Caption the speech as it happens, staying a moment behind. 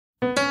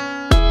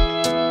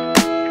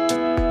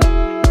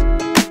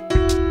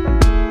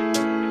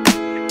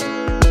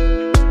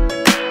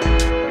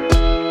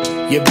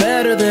You're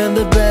better than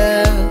the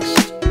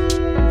best.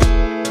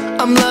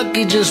 I'm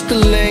lucky just to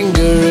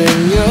linger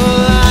in your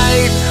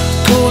light.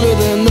 Cooler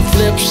than the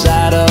flip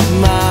side of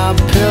my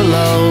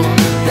pillow.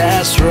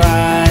 That's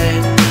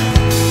right.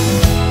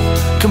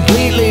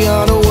 Completely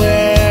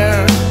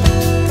unaware.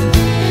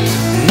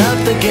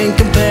 Nothing can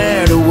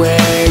compare to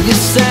where you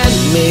send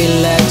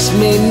me. Lets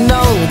me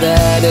know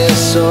that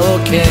it's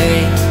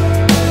okay.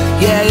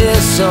 Yeah,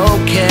 it's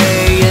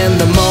okay. In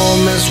the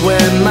moments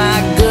when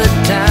my good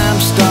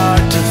times start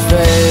to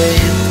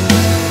fade,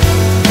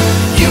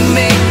 you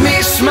make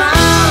me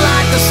smile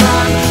like the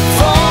sun,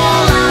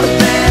 fall out of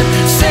bed,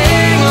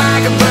 sing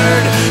like a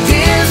bird,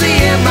 dizzy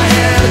in my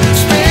head,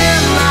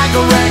 spin like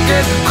a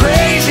record,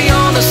 crazy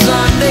on a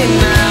Sunday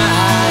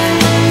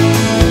night.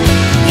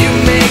 You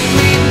make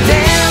me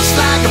dance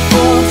like a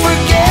fool,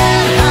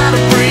 forget how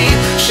to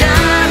breathe,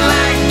 shine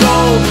like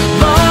gold,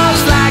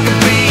 buzz like a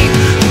bee.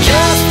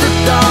 Just the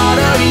thought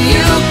of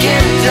you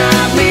can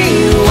drive me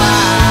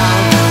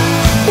wild.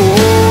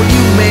 Oh,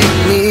 you make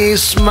me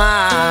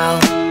smile.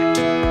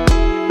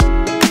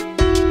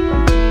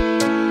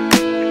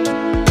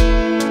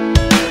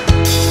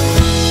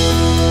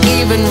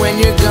 Even when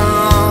you're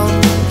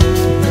gone,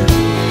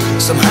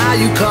 somehow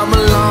you come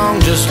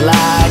along just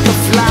like a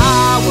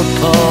flower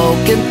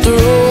poking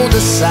through the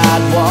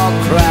sidewalk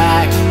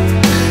crack.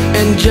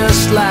 And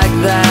just like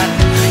that,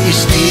 you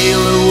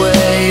steal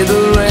away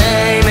the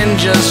rain. And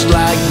just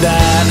like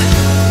that,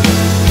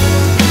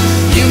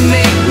 you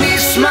make me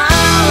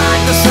smile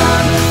like the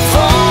sun,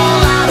 fall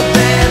out of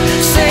bed,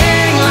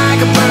 sing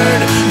like a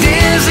bird,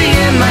 dizzy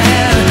in my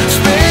head,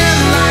 spin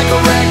like a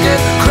record,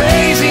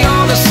 crazy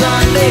on a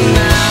Sunday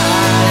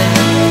night.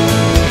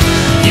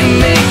 You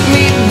make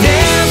me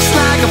dance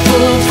like a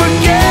fool,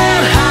 forget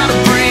how to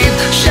breathe,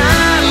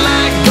 shine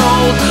like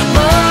gold,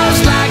 buzz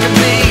like a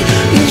bee.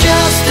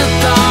 Just the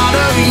thought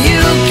of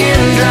you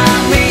can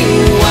drive me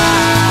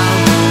wild.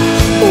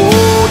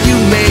 Oh, you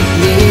make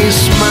me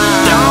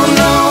smile. Don't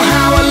know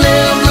how I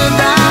live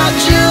without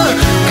you,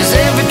 'cause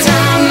every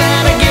time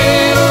that I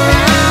get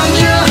around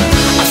you,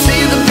 I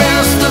see the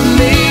best of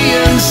me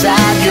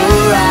inside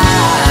your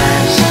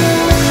eyes.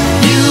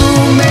 You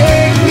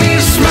make me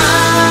smile.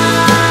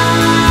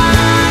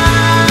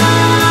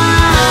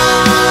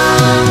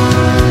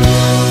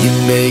 You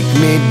make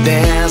me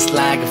dance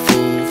like a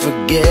fool,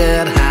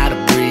 forget how to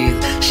breathe,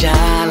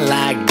 shine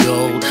like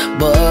gold,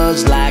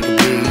 buzz like a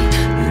bee.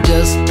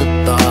 Just the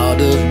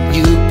thought of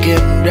you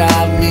can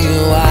drive me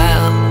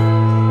wild.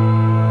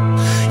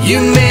 You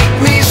make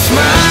me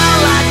smile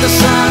like the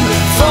sun,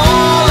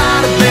 fall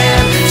out of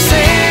bed,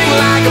 sing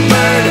like a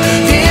bird,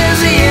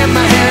 dizzy in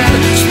my head,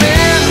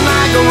 spin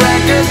like a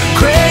record,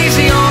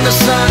 crazy on a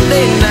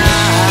Sunday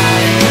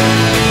night.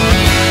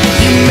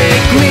 You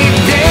make me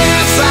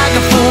dance like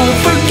a fool,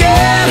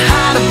 forget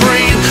how to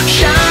breathe,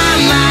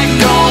 shine like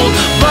gold,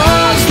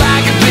 buzz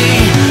like a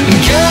bee.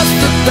 Just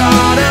the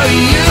thought of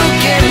you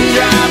can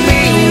drive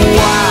me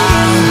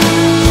wild.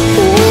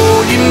 Oh,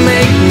 you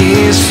make me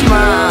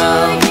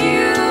smile.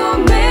 You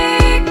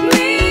make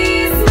me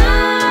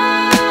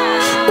smile.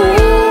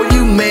 Oh,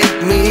 you make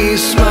me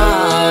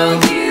smile.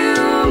 You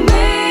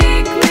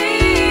make me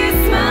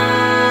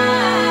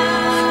smile.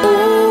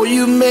 Oh,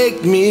 you make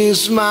me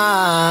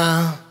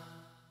smile.